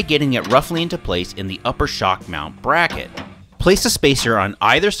 Start by getting it roughly into place in the upper shock mount bracket. Place a spacer on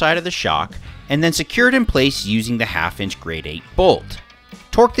either side of the shock and then secure it in place using the 1/2" grade 8 bolt.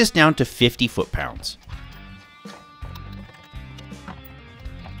 Torque this down to 50 foot-pounds.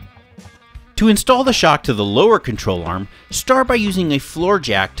 To install the shock to the lower control arm, start by using a floor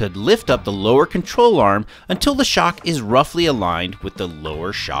jack to lift up the lower control arm until the shock is roughly aligned with the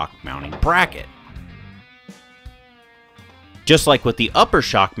lower shock mounting bracket. Just like with the upper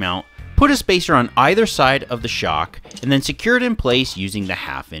shock mount, put a spacer on either side of the shock and then secure it in place using the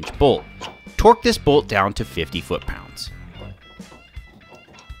 1/2" bolt. Torque this bolt down to 50 foot-pounds.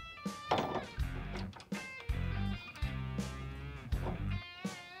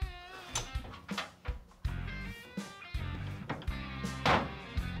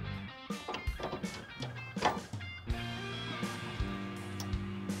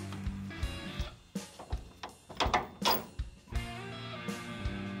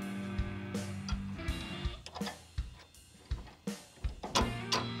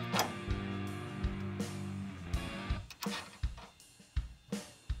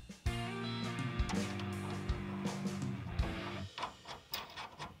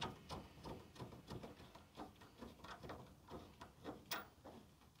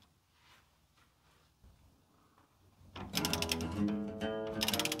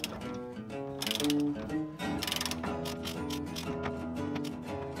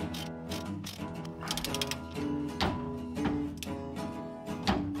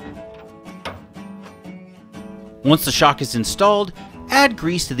 Once the shock is installed, add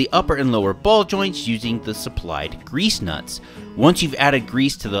grease to the upper and lower ball joints using the supplied grease nuts. Once you've added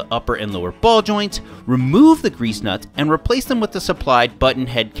grease to the upper and lower ball joints, remove the grease nuts and replace them with the supplied button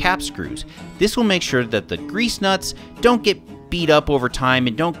head cap screws. This will make sure that the grease nuts don't get beat up over time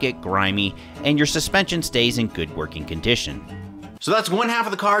and don't get grimy, and your suspension stays in good working condition. So that's one half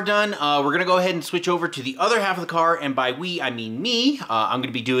of the car done. We're gonna go ahead and switch over to the other half of the car, and by we, I mean me. I'm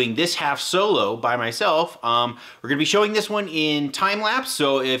gonna be doing this half solo by myself. We're gonna be showing this one in time lapse,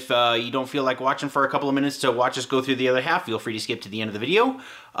 so if you don't feel like watching for a couple of minutes to watch us go through the other half, feel free to skip to the end of the video.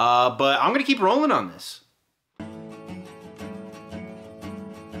 But I'm gonna keep rolling on this.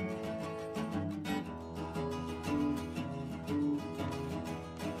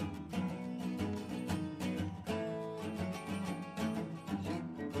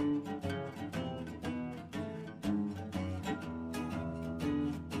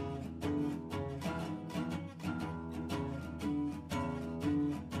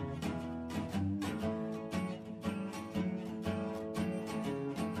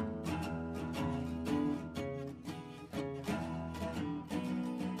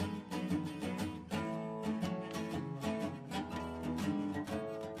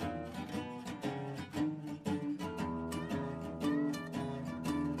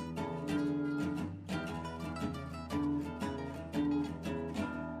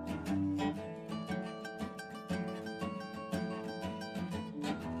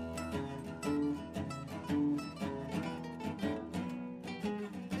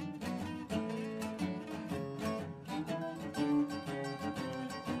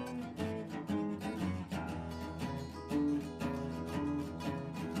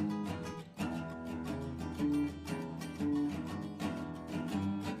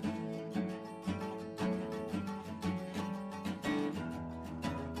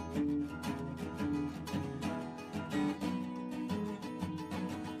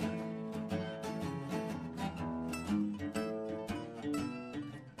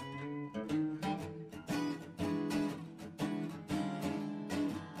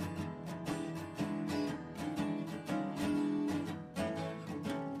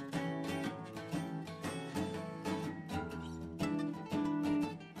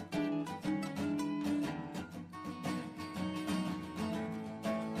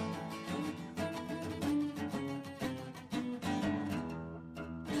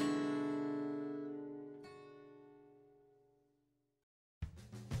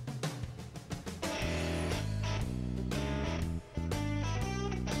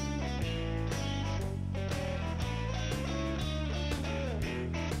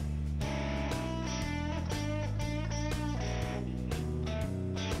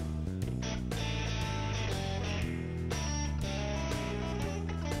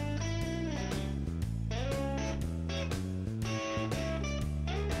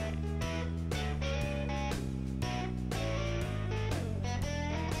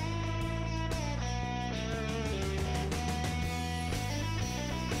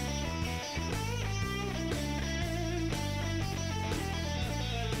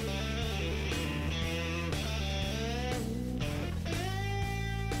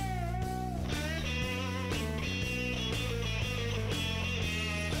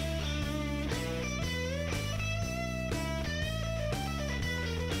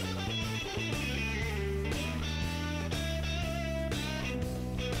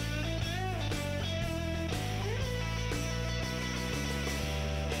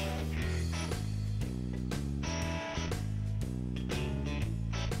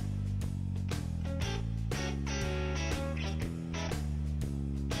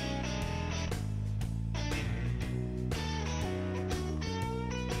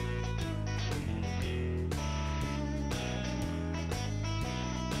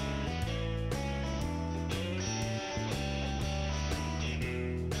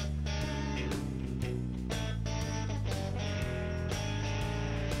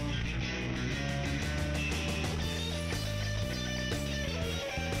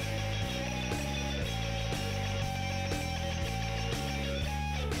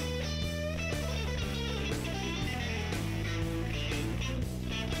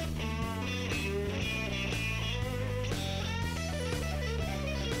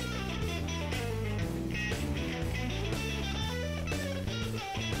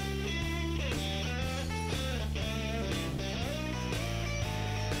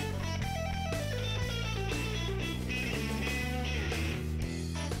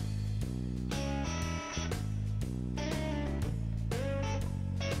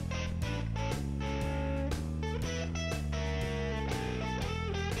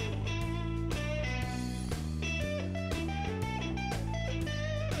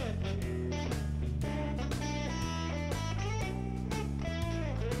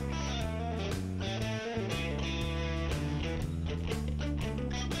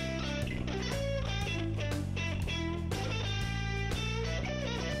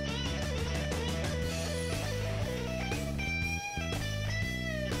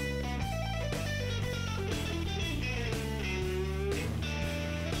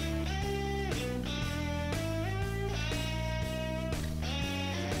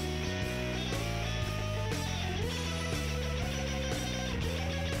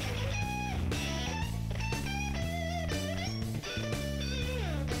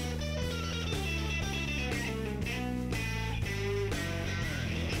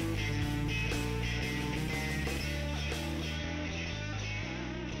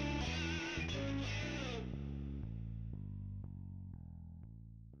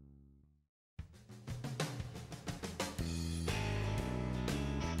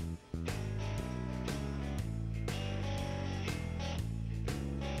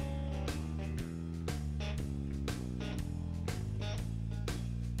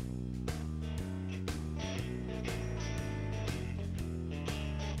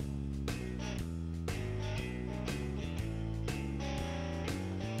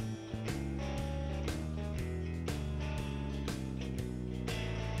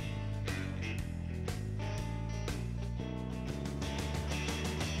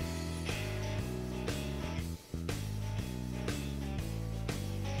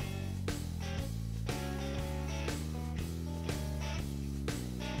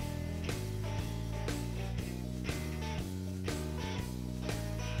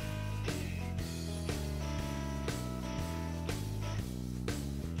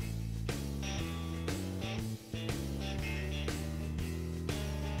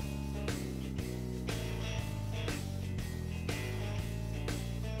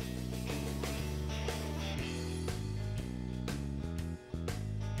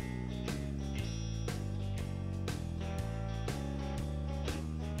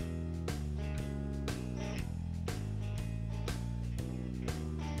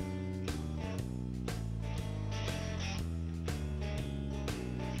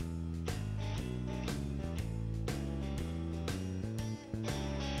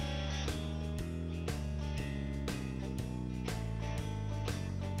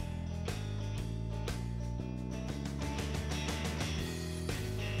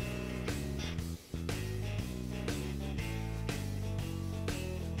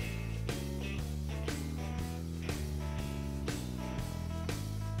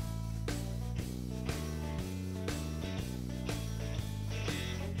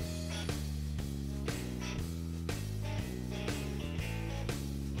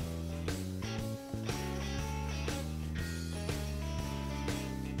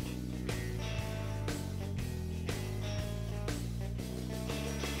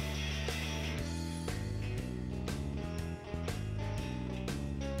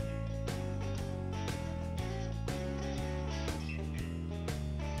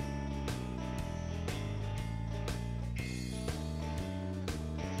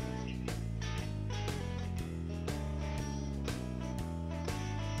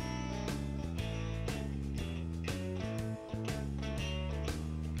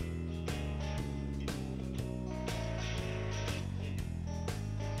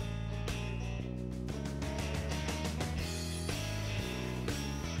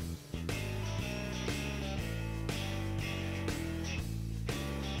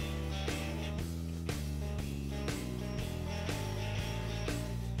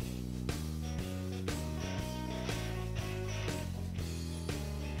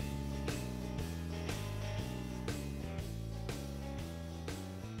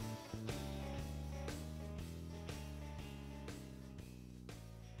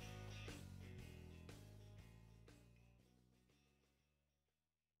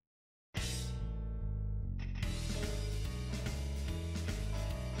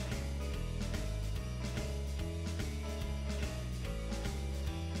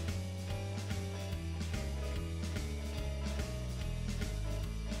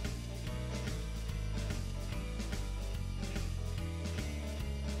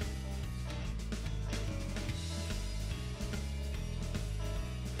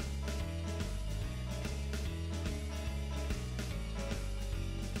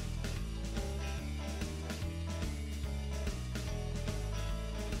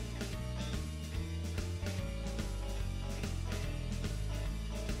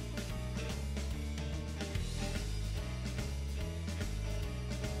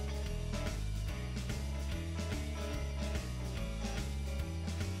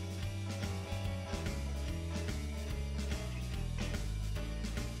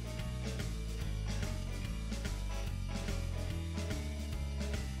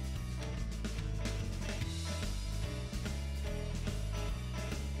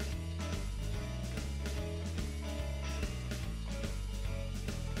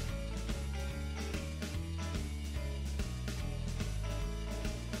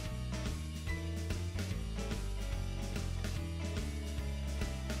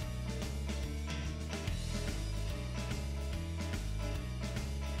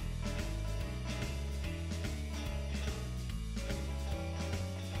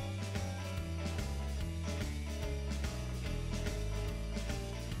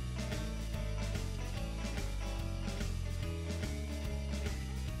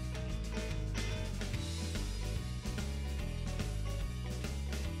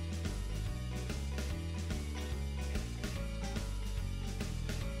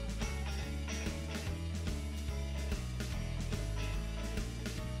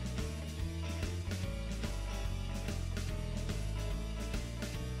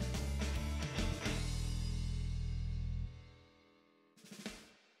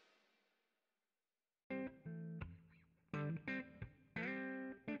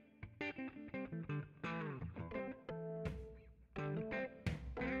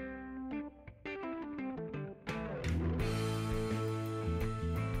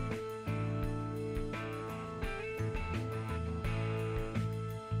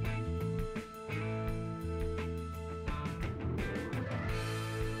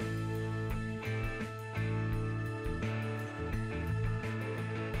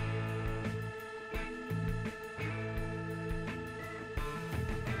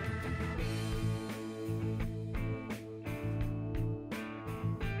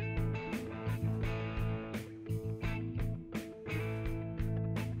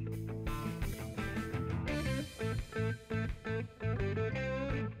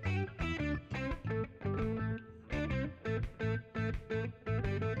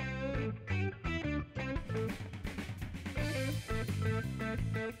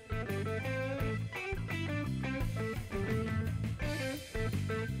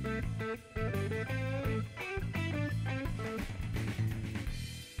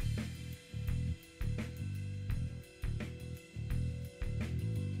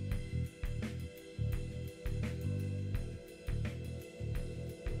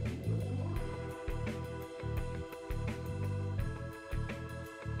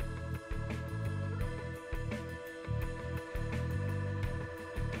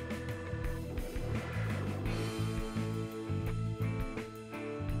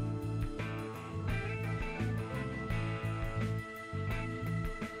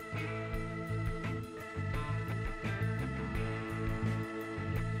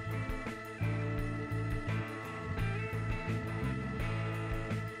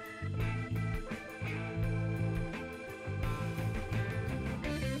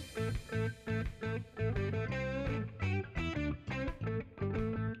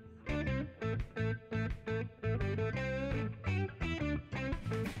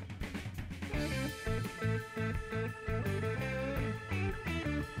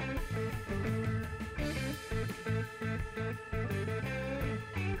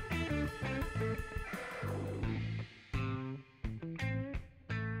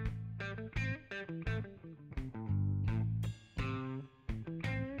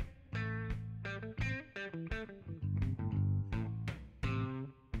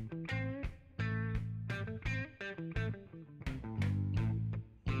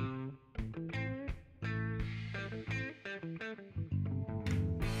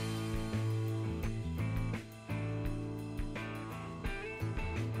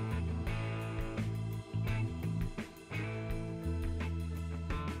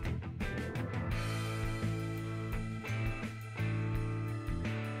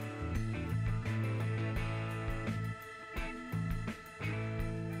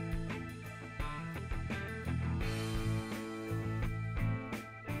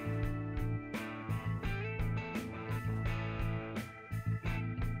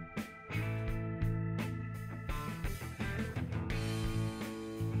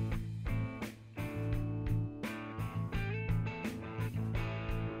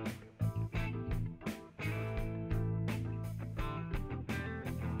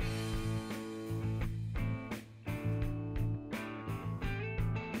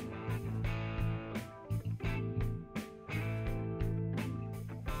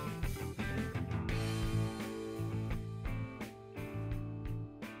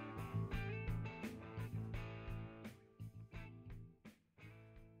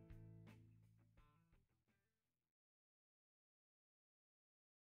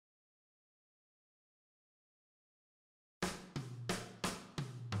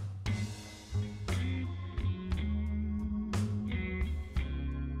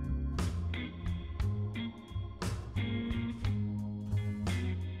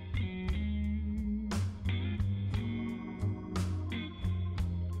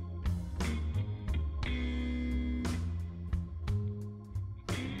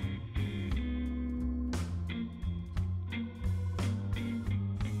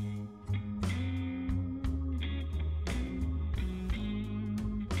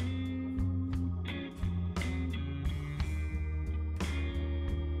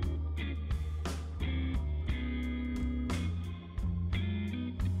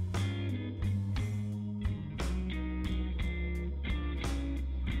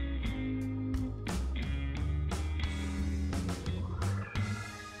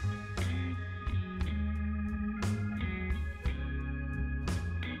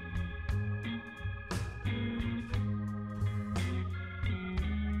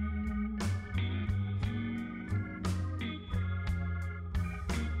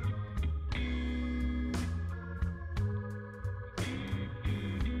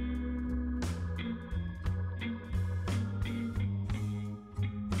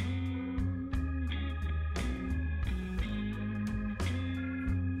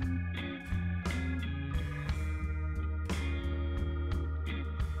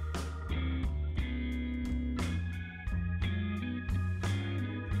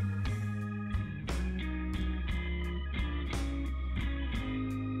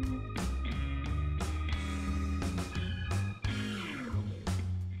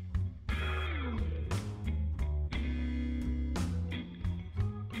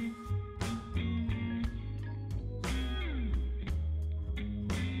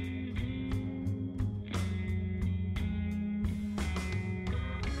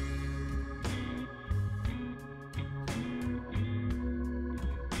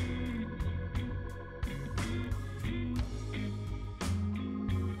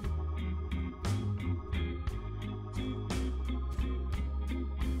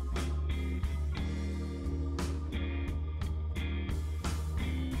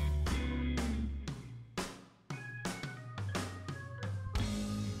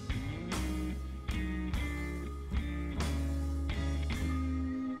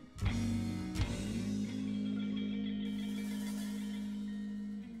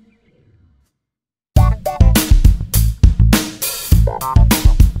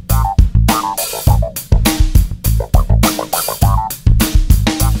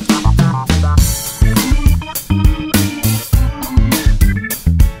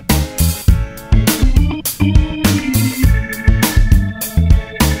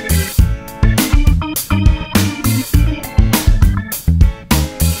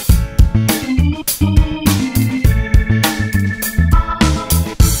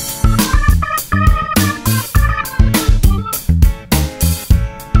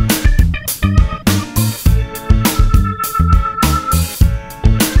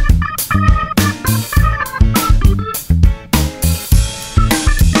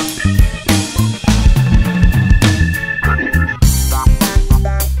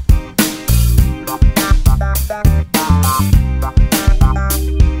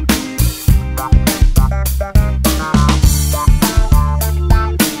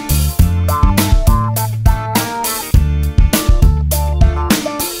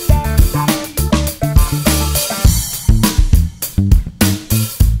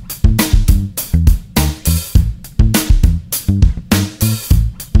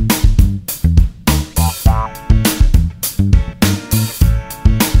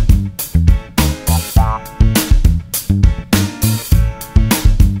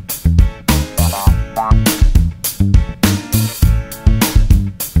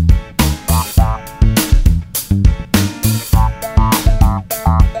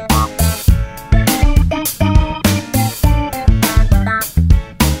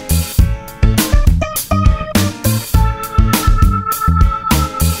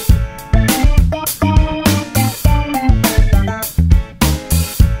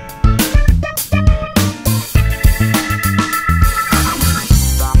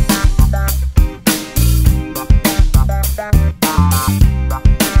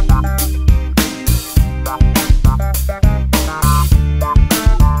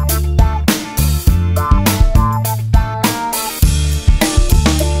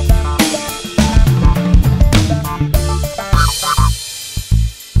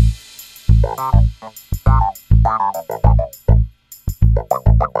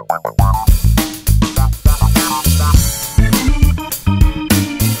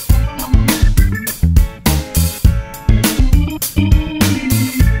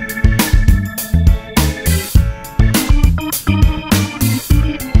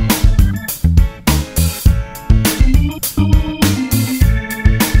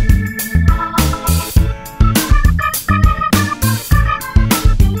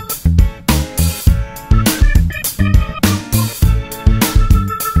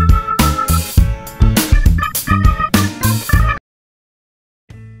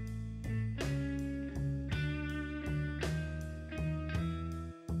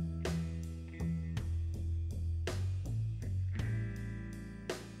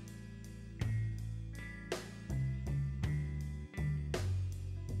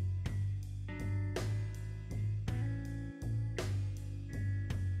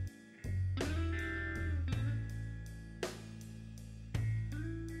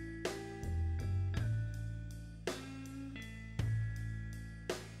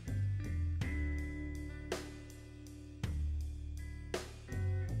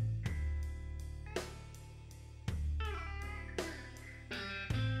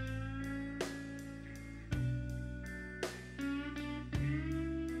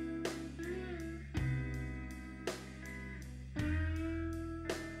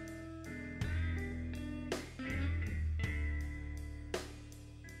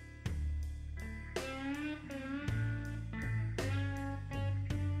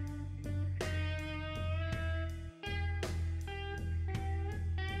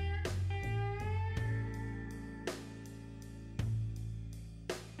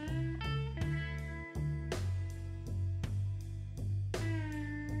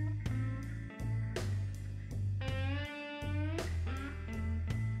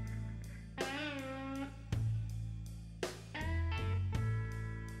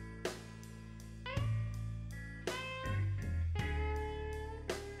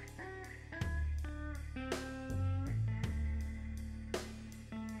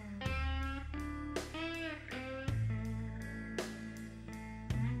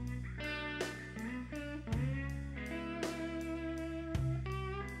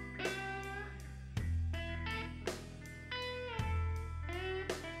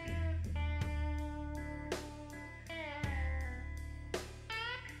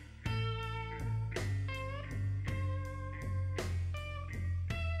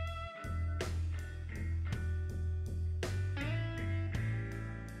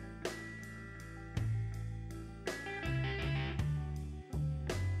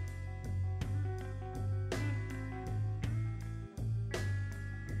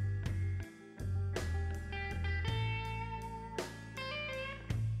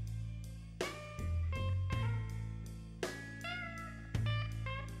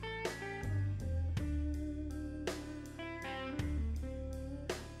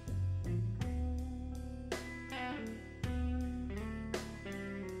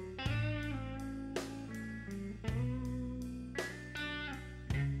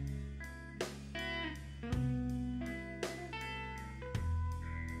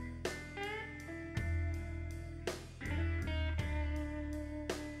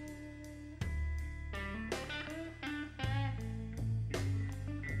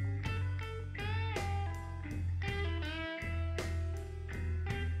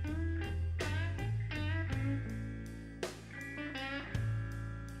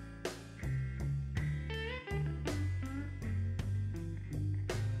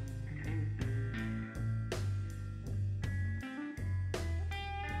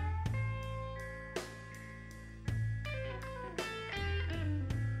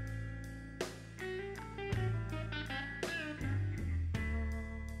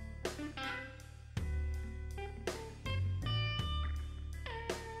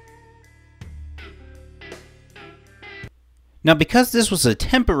 Now, because this was a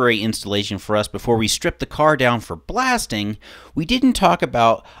temporary installation for us before we stripped the car down for blasting, we didn't talk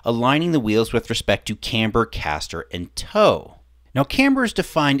about aligning the wheels with respect to camber, caster, and toe. Now, camber is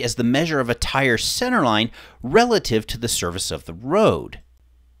defined as the measure of a tire's centerline relative to the surface of the road.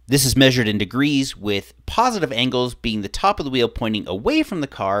 This is measured in degrees, with positive angles being the top of the wheel pointing away from the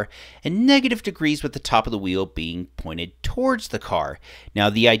car, and negative degrees with the top of the wheel being pointed towards the car. Now,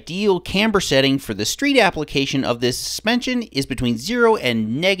 the ideal camber setting for the street application of this suspension is between 0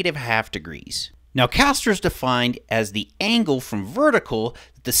 and -0.5 degrees. Now, caster is defined as the angle from vertical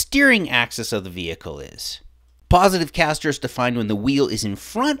that the steering axis of the vehicle is. Positive caster is defined when the wheel is in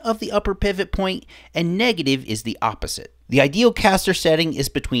front of the upper pivot point, and negative is the opposite. The ideal caster setting is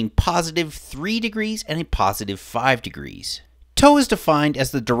between positive 3 degrees and a positive 5 degrees. Toe is defined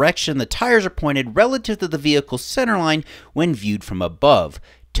as the direction the tires are pointed relative to the vehicle's centerline when viewed from above.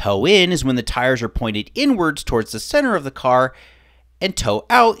 Toe in is when the tires are pointed inwards towards the center of the car, and toe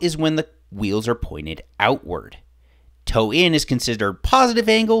out is when the wheels are pointed outward. Toe in is considered positive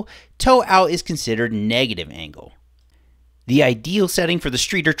angle, toe out is considered negative angle. The ideal setting for the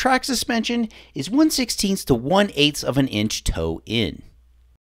street or track suspension is 1/16 to 1/8 of an inch toe in.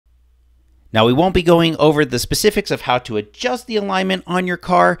 Now, we won't be going over the specifics of how to adjust the alignment on your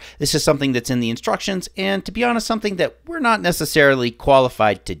car. This is something that's in the instructions, and to be honest, something that we're not necessarily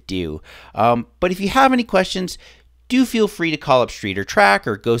qualified to do. But if you have any questions, do feel free to call up Street or Track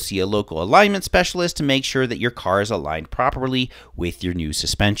or go see a local alignment specialist to make sure that your car is aligned properly with your new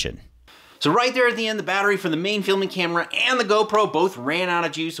suspension. So right there at the end, the battery for the main filming camera and the GoPro both ran out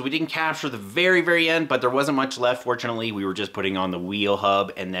of juice, so we didn't capture the very end, but there wasn't much left. Fortunately, we were just putting on the wheel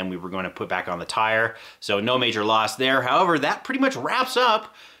hub, and then we were going to put back on the tire, so no major loss there. However, that pretty much wraps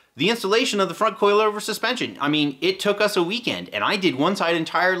up the installation of the front coilover suspension. I mean, it took us a weekend, and I did one side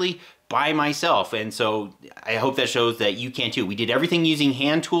entirely by myself, and so I hope that shows that you can too. We did everything using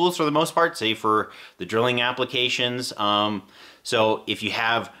hand tools for the most part, save for the drilling applications. So if you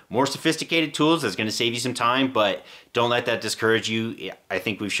have more sophisticated tools, that's going to save you some time, but don't let that discourage you. I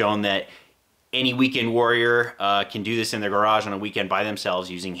think we've shown that any weekend warrior can do this in their garage on a weekend by themselves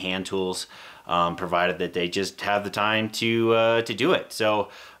using hand tools, provided that they just have the time to do it. So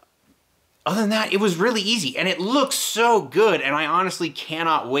other than that, it was really easy, and it looks so good, and I honestly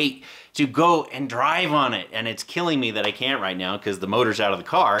cannot wait to go and drive on it. And it's killing me that I can't right now because the motor's out of the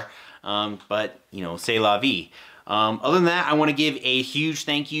car, but, you know, c'est la vie. Other than that, I want to give a huge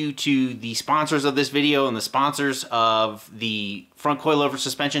thank you to the sponsors of this video and the sponsors of the front coilover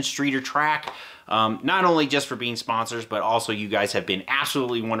suspension, Street or Track. Not only just for being sponsors, but also you guys have been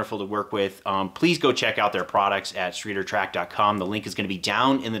absolutely wonderful to work with. Please go check out their products at streetortrack.com. The link is going to be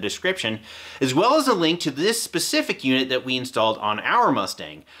down in the description, as well as a link to this specific unit that we installed on our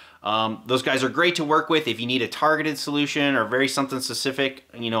Mustang. Those guys are great to work with. If you need a targeted solution or very something specific,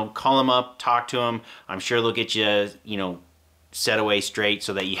 you know, call them up, talk to them. I'm sure they'll get you, you know, set away straight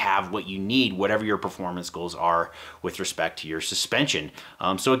so that you have what you need, whatever your performance goals are with respect to your suspension.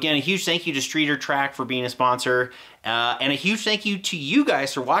 So again, a huge thank you to Street or Track for being a sponsor, and a huge thank you to you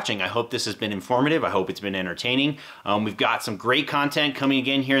guys for watching. I hope this has been informative. I hope it's been entertaining. We've got some great content coming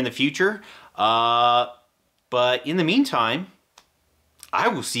again here in the future. But in the meantime, I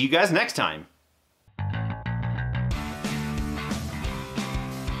will see you guys next time.